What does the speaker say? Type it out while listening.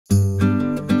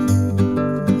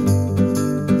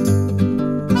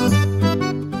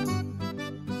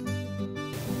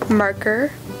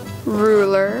marker,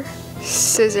 ruler,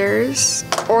 scissors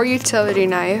or utility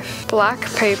knife, black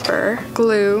paper,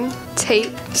 glue,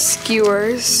 tape,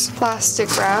 skewers, plastic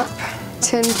wrap,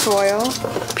 tin foil,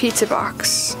 pizza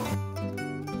box.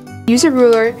 Use a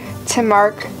ruler to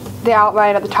mark the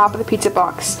outline at the top of the pizza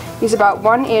box. Use about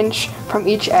 1 inch from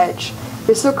each edge.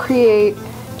 This will create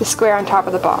the square on top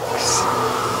of the box.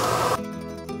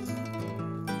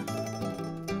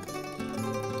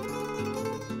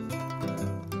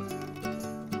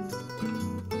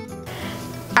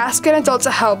 Ask an adult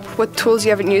to help with tools you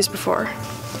haven't used before.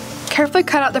 Carefully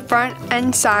cut out the front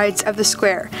and sides of the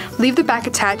square. Leave the back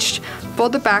attached.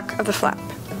 Fold the back of the flap.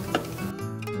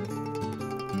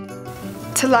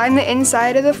 To line the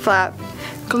inside of the flap,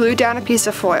 glue down a piece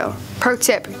of foil. Pro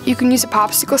tip, you can use a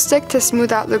popsicle stick to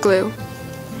smooth out the glue.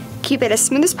 Keep it as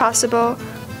smooth as possible.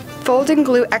 Fold and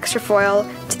glue extra foil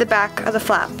to the back of the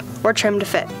flap, or trim to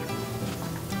fit.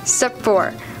 Step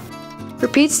 4.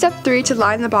 Repeat step 3 to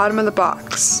line the bottom of the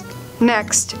box.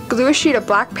 Next, glue a sheet of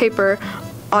black paper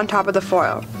on top of the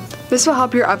foil. This will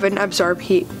help your oven absorb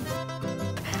heat.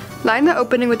 Line the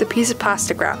opening with a piece of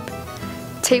plastic wrap.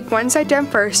 Tape one side down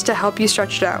first to help you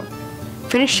stretch it out.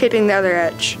 Finish taping the other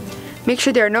edge. Make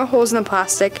sure there are no holes in the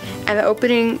plastic and the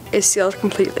opening is sealed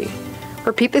completely.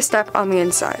 Repeat this step on the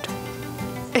inside.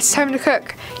 It's time to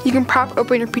cook. You can prop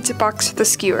open your pizza box with a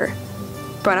skewer.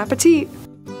 Bon appetit!